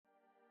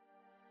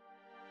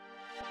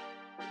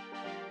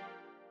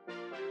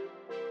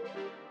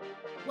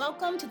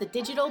Welcome to the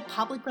Digital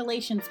Public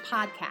Relations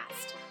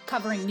Podcast,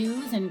 covering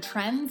news and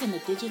trends in the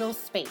digital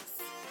space.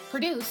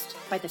 Produced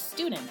by the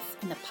students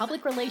in the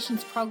Public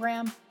Relations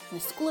program in the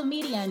School of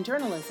Media and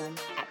Journalism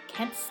at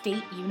Kent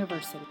State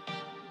University.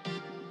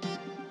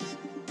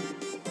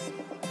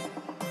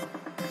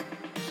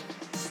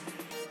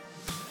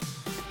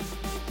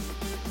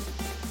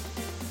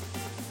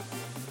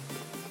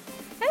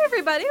 Hey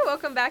everybody,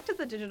 welcome back to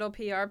the Digital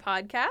PR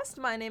Podcast.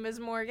 My name is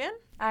Morgan.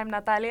 I'm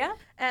Natalia.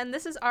 And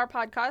this is our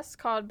podcast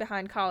called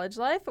Behind College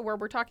Life, where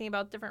we're talking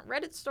about different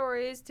Reddit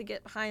stories to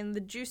get behind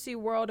the juicy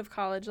world of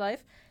college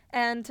life.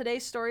 And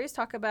today's stories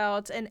talk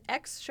about an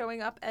ex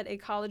showing up at a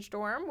college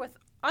dorm with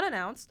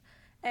unannounced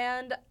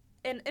and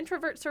an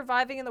introvert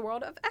surviving in the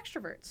world of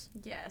extroverts.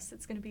 Yes,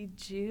 it's going to be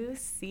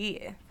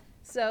juicy.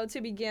 So to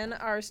begin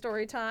our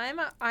story time,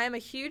 I am a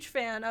huge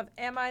fan of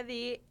Am I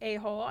the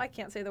A-hole? I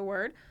can't say the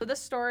word. So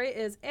this story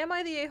is Am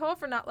I the A-hole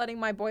for not letting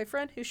my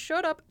boyfriend who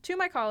showed up to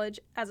my college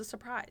as a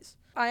surprise?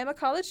 I am a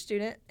college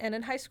student, and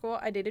in high school,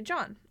 I dated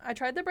John. I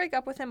tried to break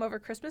up with him over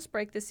Christmas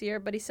break this year,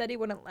 but he said he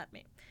wouldn't let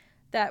me.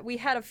 That we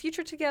had a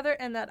future together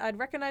and that I'd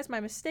recognize my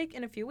mistake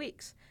in a few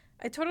weeks.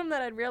 I told him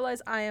that I'd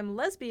realize I am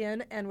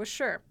lesbian and was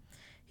sure.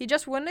 He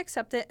just wouldn't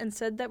accept it and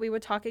said that we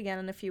would talk again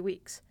in a few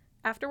weeks.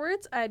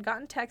 Afterwards, I had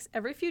gotten texts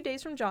every few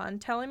days from John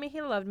telling me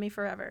he loved me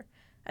forever.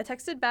 I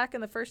texted back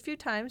in the first few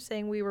times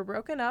saying we were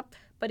broken up,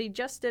 but he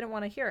just didn't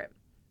want to hear it.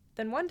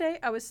 Then one day,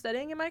 I was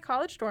studying in my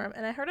college dorm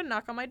and I heard a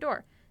knock on my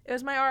door. It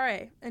was my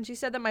RA, and she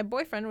said that my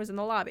boyfriend was in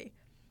the lobby.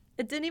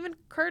 It didn't even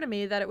occur to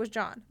me that it was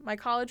John. My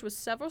college was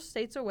several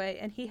states away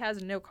and he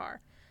has no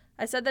car.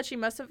 I said that she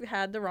must have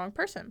had the wrong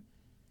person.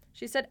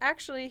 She said,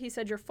 actually, he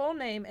said your full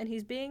name and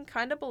he's being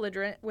kind of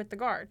belligerent with the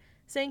guard,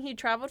 saying he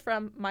traveled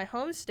from my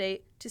home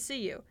state to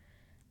see you.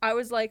 I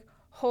was like,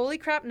 holy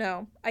crap,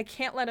 no, I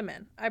can't let him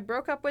in. I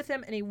broke up with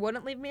him and he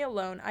wouldn't leave me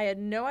alone. I had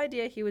no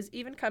idea he was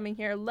even coming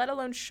here, let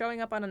alone showing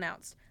up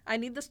unannounced. I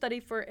need to study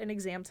for an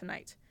exam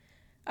tonight.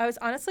 I was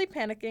honestly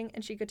panicking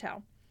and she could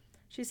tell.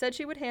 She said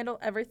she would handle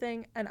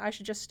everything and I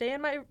should just stay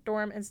in my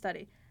dorm and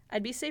study.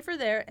 I'd be safer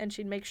there and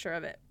she'd make sure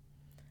of it.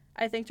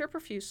 I thanked her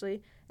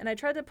profusely and I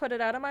tried to put it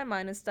out of my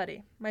mind and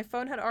study. My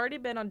phone had already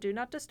been on Do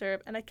Not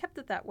Disturb and I kept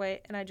it that way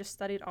and I just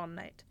studied all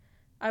night.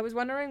 I was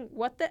wondering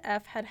what the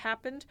F had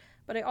happened,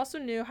 but I also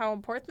knew how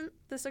important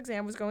this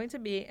exam was going to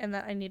be and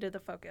that I needed the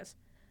focus.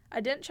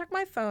 I didn't check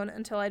my phone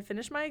until I'd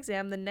finished my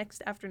exam the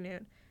next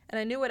afternoon, and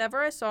I knew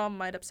whatever I saw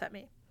might upset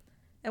me.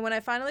 And when I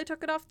finally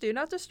took it off Do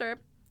Not Disturb,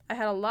 I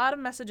had a lot of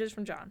messages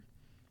from John.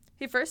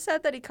 He first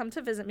said that he'd come to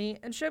visit me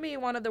and showed me he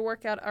wanted to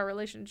work out our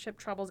relationship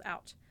troubles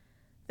out.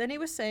 Then he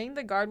was saying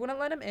the guard wouldn't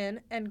let him in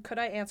and could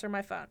I answer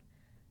my phone.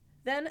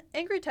 Then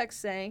angry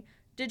text saying,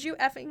 did you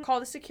effing call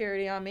the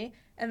security on me?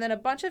 And then a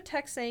bunch of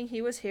texts saying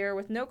he was here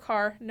with no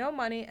car, no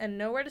money, and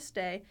nowhere to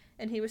stay,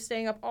 and he was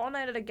staying up all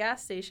night at a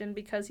gas station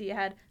because he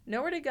had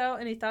nowhere to go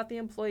and he thought the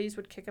employees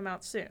would kick him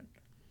out soon.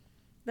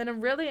 Then a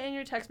really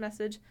angry text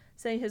message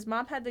saying his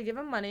mom had to give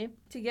him money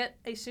to get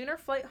a sooner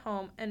flight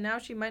home and now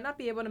she might not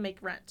be able to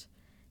make rent.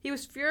 He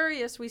was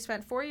furious we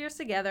spent 4 years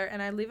together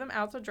and I'd leave him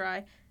out to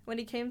dry when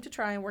he came to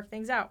try and work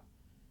things out.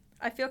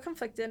 I feel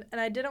conflicted, and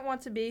I didn't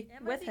want to be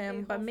with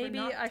him, but maybe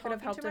I could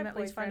have helped him at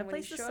least find a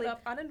place to sleep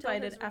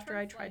uninvited after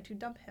I tried to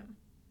dump him.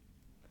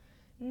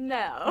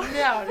 No.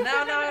 No,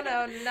 not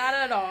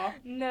at all.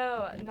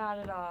 No, not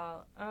at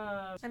all.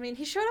 I mean,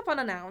 he showed up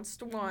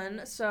unannounced,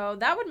 one, so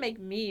that would make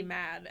me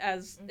mad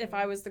as if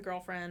I was the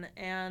girlfriend,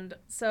 and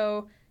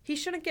so he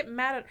shouldn't get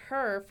mad at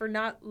her for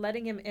not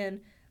letting him in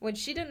when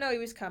she didn't know he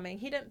was coming.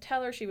 He didn't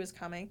tell her she was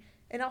coming.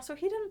 And also,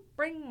 he didn't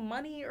bring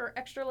money or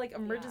extra,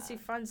 emergency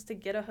funds to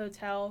get a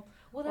hotel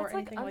or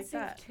anything like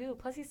that. Too.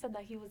 Plus, he said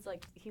that he was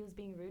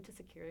being rude to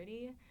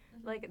security.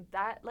 Mm-hmm.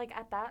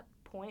 At that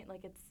point,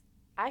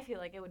 I feel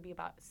like it would be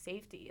about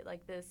safety.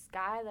 This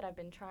guy that I've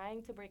been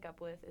trying to break up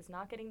with is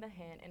not getting the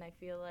hint, and I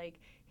feel like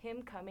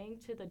him coming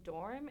to the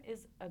dorm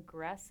is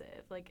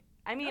aggressive.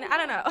 I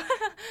don't know.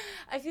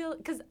 I feel,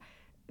 because,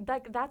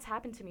 that's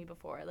happened to me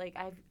before.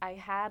 I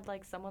had,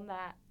 someone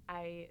that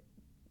I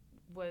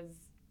was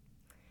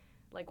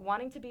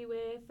wanting to be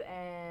with,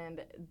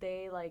 and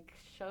they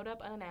showed up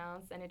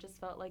unannounced, and it just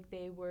felt like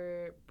they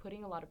were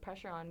putting a lot of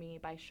pressure on me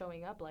by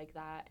showing up like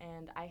that,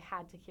 and I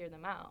had to hear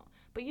them out.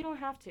 But you don't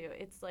have to.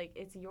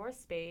 It's your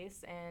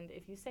space, and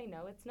if you say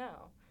no, it's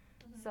no.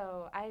 Mm-hmm.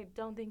 So I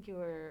don't think you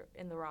were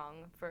in the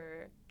wrong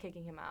for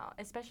kicking him out,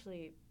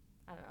 especially,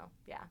 I don't know,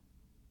 yeah.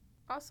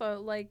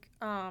 Also,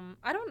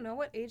 I don't know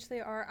what age they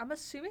are. I'm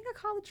assuming a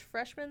college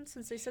freshman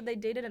since they said they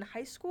dated in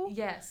high school.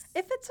 Yes.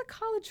 If it's a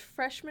college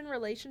freshman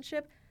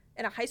relationship,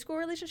 in a high school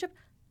relationship,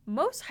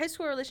 most high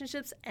school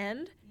relationships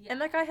end,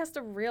 and that guy has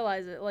to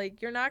realize it.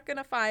 You're not going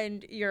to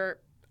find your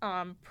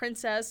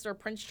princess or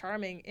Prince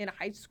Charming in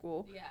high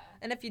school. Yeah.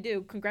 And if you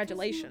do,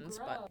 congratulations.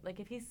 But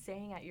if he's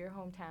staying at your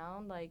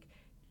hometown,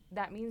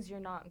 that means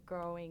you're not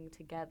growing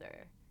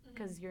together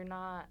because you're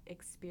not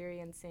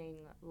experiencing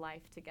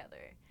life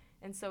together.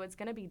 And so it's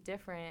going to be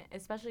different,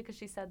 especially because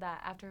she said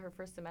that after her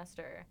first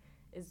semester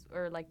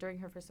during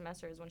her first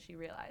semester is when she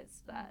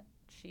realized that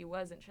she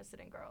was interested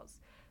in girls.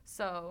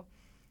 So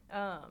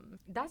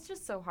that's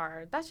just so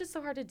hard. That's just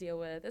so hard to deal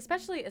with,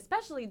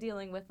 especially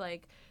dealing with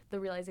like the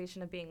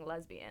realization of being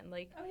lesbian.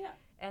 Like, Oh, yeah.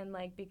 and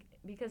like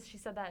because she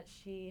said that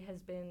she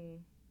has been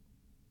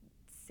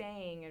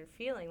saying and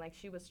feeling like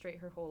she was straight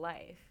her whole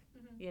life,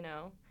 you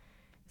know?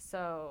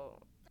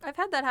 So I've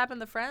had that happen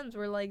to friends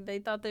where, like, they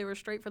thought they were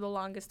straight for the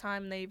longest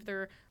time. They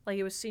either, like,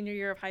 it was senior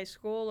year of high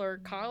school or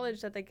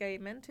college that they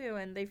came into,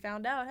 and they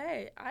found out,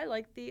 hey, I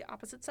like the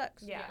opposite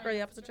sex. Yeah. Or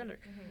the opposite gender.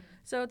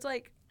 So it's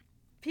like,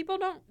 people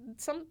don't,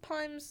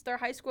 sometimes their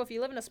high school, if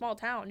you live in a small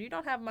town, you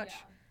don't have much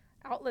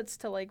outlets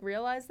to, like,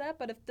 realize that.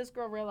 But if this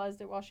girl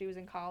realized it while she was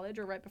in college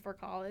or right before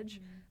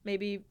college,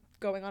 maybe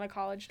going on a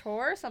college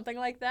tour, something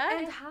like that.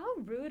 And how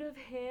rude of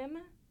him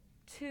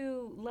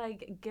to,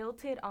 like,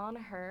 guilt it on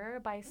her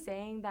by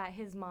saying that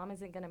his mom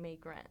isn't going to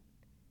make rent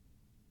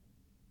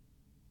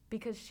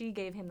because she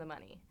gave him the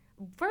money.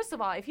 First of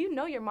all, if you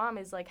know your mom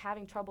is, like,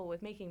 having trouble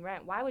with making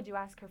rent, why would you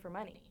ask her for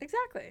money?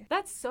 Exactly.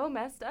 That's so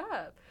messed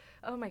up.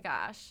 Oh, my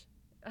gosh.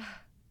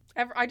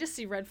 I just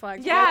see red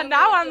flags. Yeah,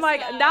 now I'm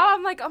like,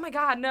 oh my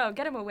God, no,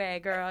 get him away,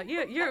 girl.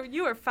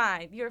 You are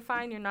fine. You're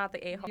fine. You're not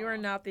the a-hole. You are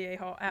not the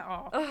a-hole at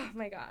all. Oh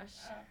my gosh.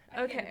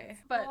 Okay.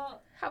 But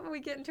how about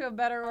we get into a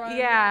better one?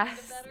 Yeah.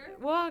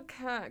 Well,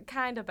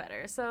 kind of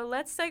better. So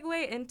let's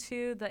segue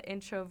into the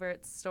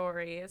introvert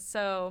story.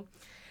 So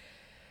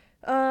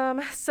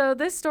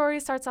this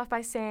story starts off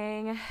by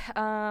saying,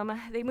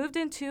 they moved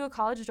into a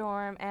college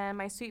dorm and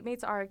my suite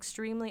mates are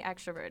extremely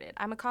extroverted.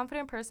 I'm a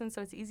confident person,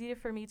 so it's easy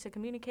for me to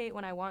communicate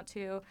when I want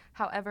to.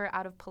 However,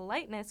 out of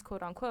politeness,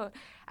 quote unquote,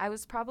 I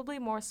was probably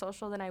more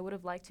social than I would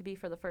have liked to be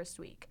for the first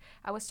week.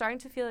 I was starting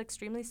to feel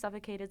extremely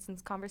suffocated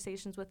since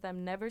conversations with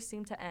them never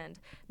seemed to end.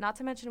 Not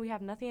to mention we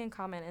have nothing in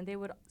common and they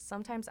would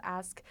sometimes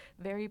ask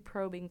very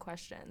probing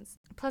questions.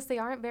 Plus, they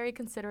aren't very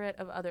considerate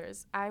of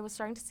others. I was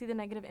starting to see the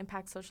negative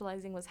impact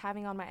socializing was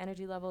having on my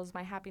energy levels,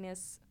 my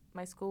happiness,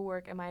 my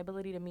schoolwork, and my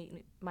ability to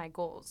meet my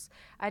goals.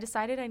 I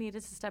decided I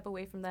needed to step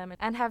away from them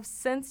and have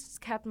since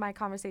kept my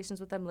conversations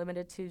with them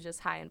limited to just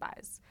hi and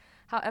byes.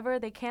 However,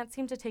 they can't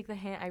seem to take the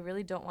hint I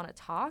really don't want to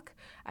talk.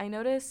 I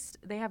noticed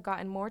they have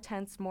gotten more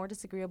tense, more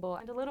disagreeable,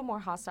 and a little more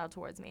hostile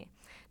towards me.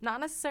 Not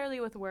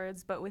necessarily with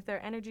words, but with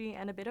their energy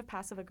and a bit of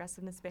passive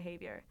aggressiveness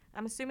behavior.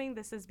 I'm assuming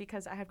this is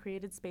because I have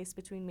created space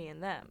between me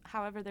and them.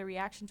 However, their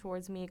reaction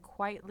towards me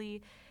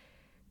quietly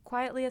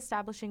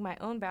establishing my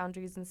own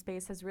boundaries in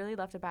space has really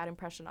left a bad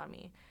impression on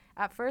me.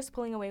 At first,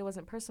 pulling away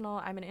wasn't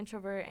personal. I'm an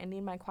introvert and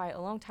need my quiet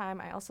alone time.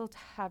 I also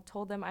have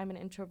told them I'm an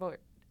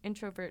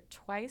introvert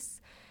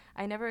twice.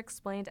 I never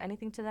explained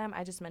anything to them,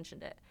 I just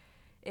mentioned it.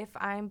 If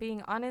I'm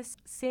being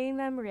honest, seeing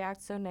them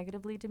react so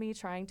negatively to me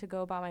trying to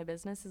go about my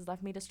business has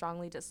left me to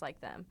strongly dislike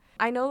them.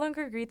 I no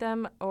longer greet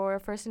them or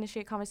first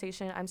initiate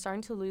conversation. I'm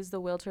starting to lose the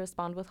will to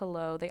respond with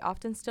hello. They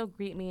often still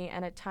greet me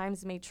and at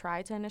times may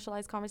try to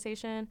initialize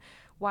conversation.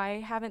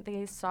 Why haven't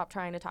they stopped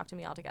trying to talk to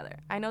me altogether?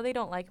 I know they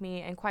don't like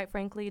me and quite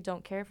frankly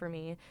don't care for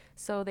me,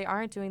 so they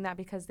aren't doing that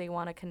because they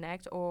want to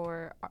connect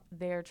or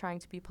they're trying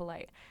to be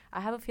polite. I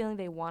have a feeling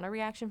they want a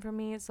reaction from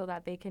me so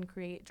that they can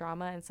create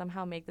drama and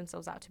somehow make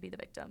themselves out to be the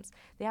victims.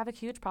 They have a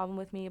huge problem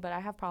with me, but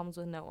I have problems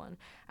with no one.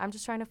 I'm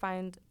just trying to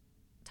find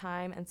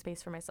time and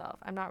space for myself.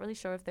 I'm not really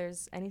sure if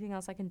there's anything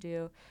else I can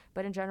do,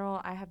 but in general,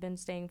 I have been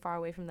staying far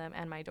away from them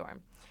and my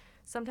dorm.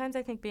 Sometimes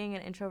I think being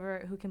an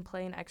introvert who can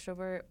play an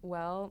extrovert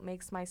well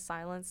makes my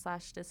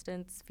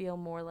silence/distance feel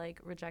more like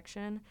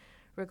rejection.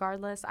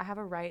 Regardless, I have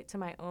a right to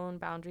my own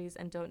boundaries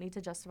and don't need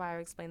to justify or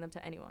explain them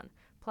to anyone.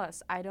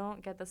 Plus, I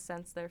don't get the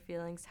sense their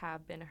feelings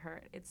have been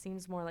hurt. It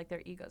seems more like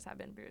their egos have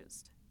been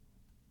bruised.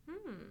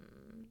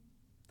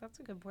 That's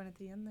a good point at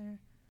the end there.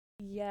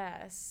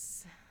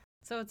 Yes.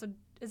 So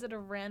is it a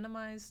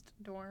randomized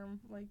dorm,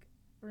 like,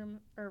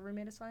 room or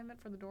roommate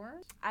assignment for the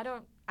dorms?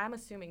 I'm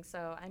assuming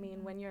so. I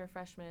mean, when you're a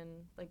freshman,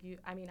 like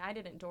I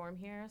didn't dorm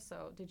here,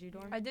 so did you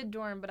dorm? I did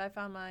dorm, but I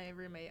found my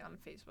roommate on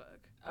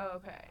Facebook. Oh,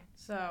 okay.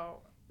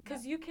 So,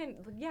 because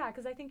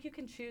I think you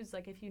can choose,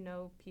 like, if you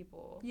know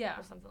people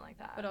or something like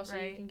that. But also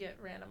right? you can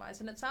get randomized.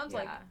 And it sounds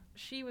like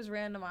she was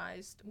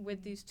randomized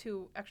with these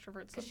two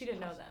extroverts. Because she didn't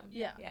know them.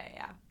 Yeah.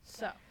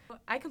 So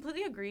I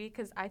completely agree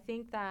because I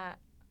think that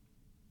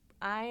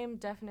I am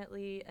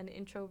definitely an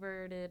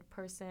introverted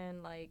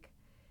person, like,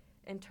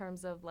 in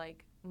terms of,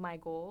 like, my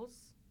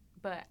goals,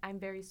 but I'm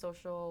very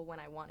social when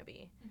I want to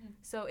be.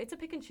 So it's a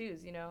pick and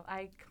choose, you know.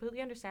 I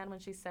completely understand when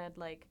she said,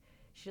 like,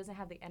 she doesn't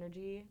have the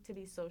energy to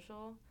be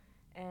social,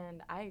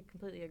 and I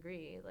completely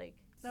agree. Like,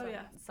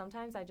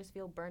 sometimes I just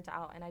feel burnt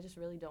out, and I just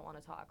really don't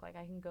want to talk. Like,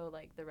 I can go,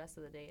 like, the rest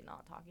of the day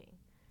not talking.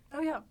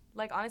 Oh, yeah.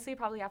 Like, honestly,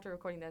 probably after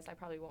recording this, I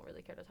probably won't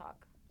really care to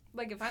talk.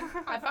 Like, if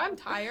I'm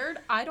tired,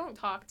 I don't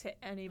talk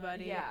to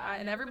anybody. Yeah.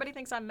 And everybody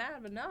thinks I'm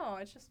mad, but no,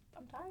 it's just,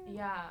 I'm tired.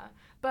 Yeah.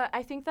 But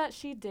I think that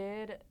she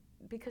did,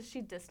 because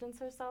she distanced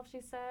herself, she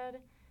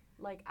said,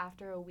 like,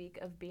 after a week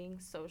of being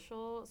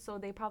social. So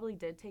they probably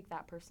did take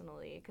that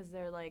personally, because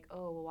they're like,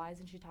 oh, well, why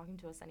isn't she talking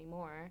to us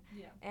anymore?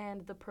 Yeah.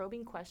 And the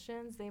probing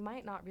questions, they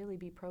might not really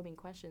be probing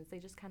questions. They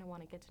just kind of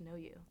want to get to know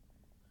you.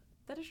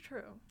 That is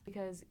true.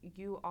 Because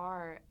you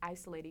are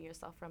isolating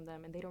yourself from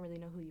them, and they don't really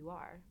know who you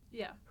are.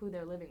 Yeah. Who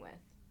they're living with.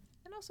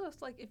 And also,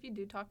 it's like, if you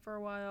do talk for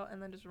a while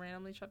and then just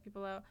randomly shut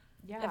people out.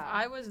 Yeah. If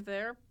I was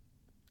there,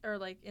 or,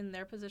 like, in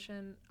their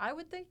position, I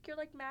would think you're,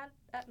 like, mad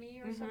at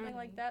me or something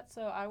like that.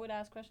 So I would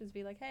ask questions,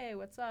 be like, hey,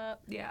 what's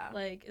up? Yeah.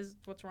 Like,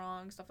 what's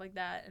wrong? Stuff like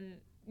that. And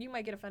you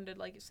might get offended,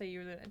 like, say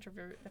you're the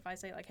introvert. If I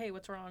say, like, hey,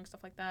 what's wrong?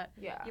 Stuff like that.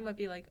 Yeah. You might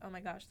be like, oh,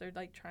 my gosh, they're,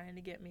 like, trying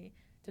to get me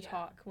to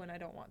talk when I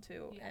don't want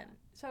to. Yeah. And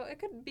so it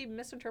could be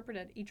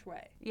misinterpreted each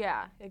way.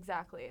 Yeah,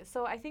 exactly.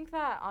 So I think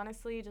that,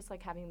 honestly, just,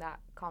 like, having that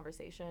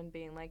conversation,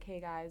 being like, hey,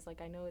 guys, like,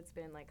 I know it's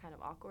been, like, kind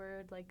of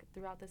awkward, like,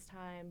 throughout this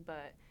time,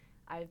 but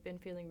I've been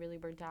feeling really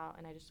burnt out,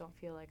 and I just don't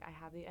feel like I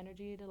have the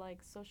energy to, like,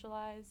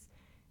 socialize.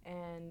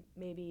 And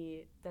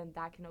maybe then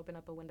that can open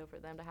up a window for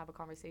them to have a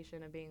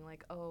conversation of being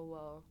like, oh,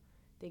 well,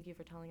 thank you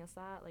for telling us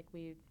that. Like,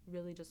 we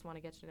really just want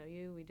to get to know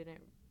you. We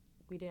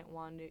didn't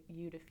want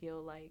you to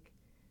feel like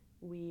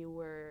we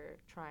were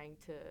trying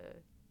to,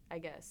 I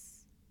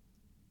guess,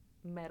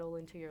 meddle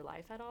into your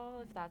life at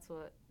all, if that's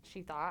what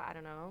she thought. I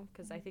don't know,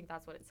 because I think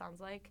that's what it sounds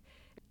like.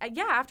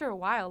 Yeah, after a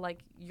while,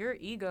 like, your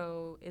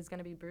ego is going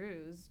to be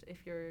bruised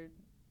if your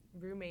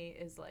roommate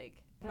is,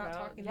 like, Not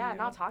talking to you. Yeah,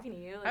 not talking to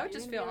you. Like, I would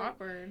just feel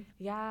awkward.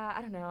 Yeah,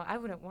 I don't know. I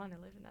wouldn't want to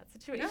live in that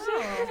situation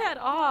No. at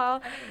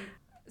all. I mean,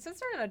 since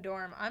they're in a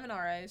dorm, I'm an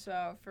RA,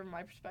 so from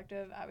my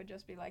perspective, I would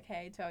just be like,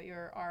 hey, tell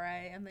your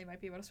RA, and they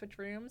might be able to switch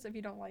rooms if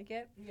you don't like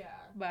it. Yeah.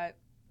 But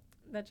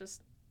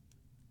it's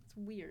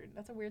weird.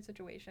 That's a weird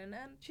situation.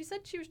 And she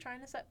said she was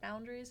trying to set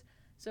boundaries,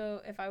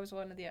 so if I was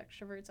one of the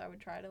extroverts, I would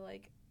try to,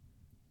 like,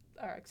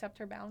 accept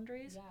her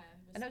boundaries. Yeah,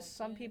 I know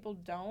some people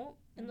don't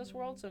in this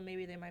world, so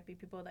maybe they might be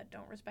people that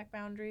don't respect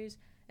boundaries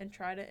and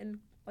try to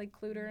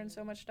include her in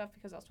so much stuff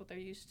because that's what they're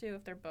used to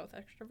if they're both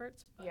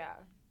extroverts. But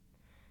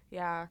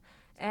Yeah.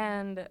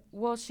 And,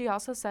 well, she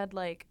also said,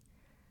 like,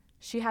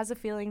 she has a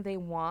feeling they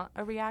want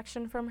a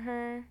reaction from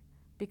her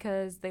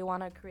because they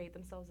want to create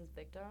themselves as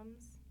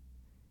victims.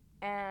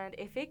 And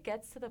if it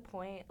gets to the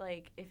point,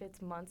 like, if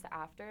it's months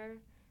after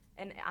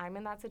and I'm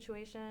in that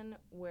situation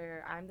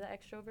where I'm the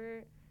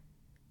extrovert,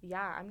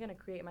 yeah, I'm going to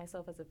create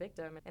myself as a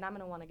victim, and I'm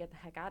going to want to get the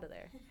heck out of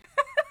there.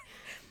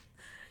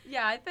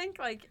 Yeah, I think,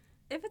 like,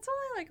 if it's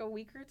only, like, a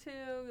week or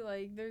two,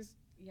 like, there's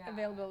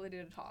availability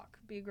to talk.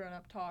 Be a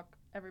grown-up, talk.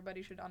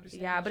 Everybody should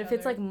understand Yeah, each but if other.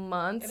 it's, like,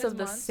 months of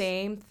the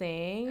same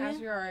thing. Ask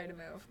your RA to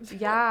move.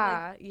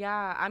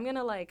 Yeah. I'm going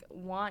to, like,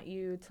 want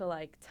you to,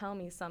 like, tell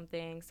me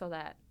something so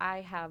that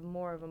I have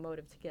more of a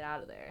motive to get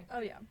out of there. Oh,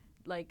 yeah.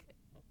 Like,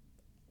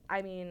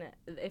 I mean,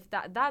 if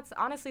that's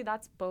honestly,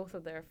 that's both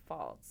of their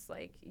faults.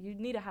 Like, you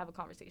need to have a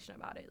conversation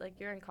about it. Like,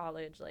 you're in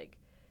college. Like,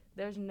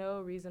 there's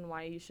no reason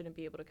why you shouldn't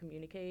be able to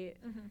communicate,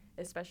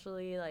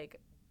 especially, like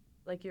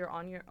you're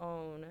on your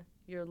own.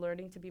 You're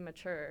learning to be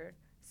mature,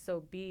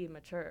 so be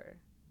mature.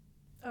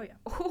 Oh, yeah.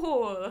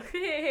 Oh,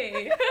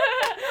 hey.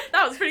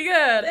 That was pretty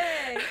good.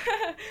 Hey.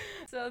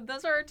 So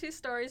those are our 2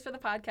 stories for the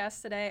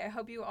podcast today. I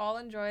hope you all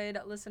enjoyed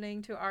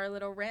listening to our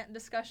little rant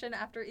discussion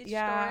after each story.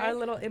 Yeah, our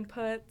little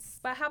inputs.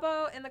 But how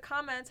about in the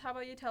comments, how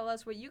about you tell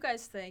us what you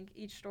guys think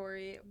each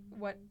story,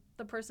 what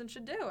the person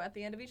should do at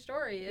the end of each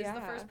story? Is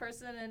the first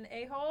person an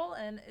a-hole,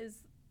 and is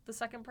the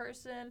second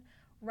person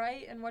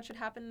right, and what should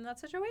happen in that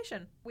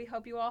situation? We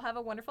hope you all have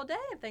a wonderful day,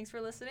 and thanks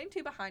for listening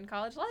to Behind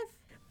College Life.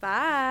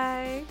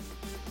 Bye.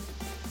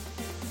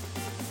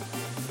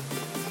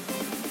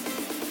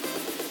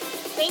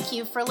 Thank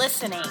you for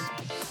listening.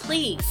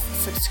 Please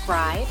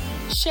subscribe,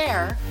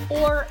 share,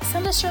 or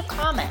send us your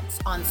comments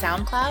on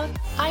SoundCloud,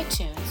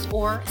 iTunes,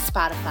 or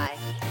Spotify.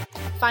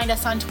 Find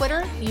us on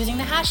Twitter using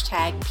the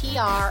hashtag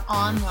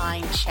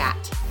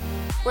PROnlineChat.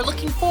 We're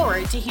looking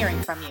forward to hearing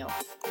from you.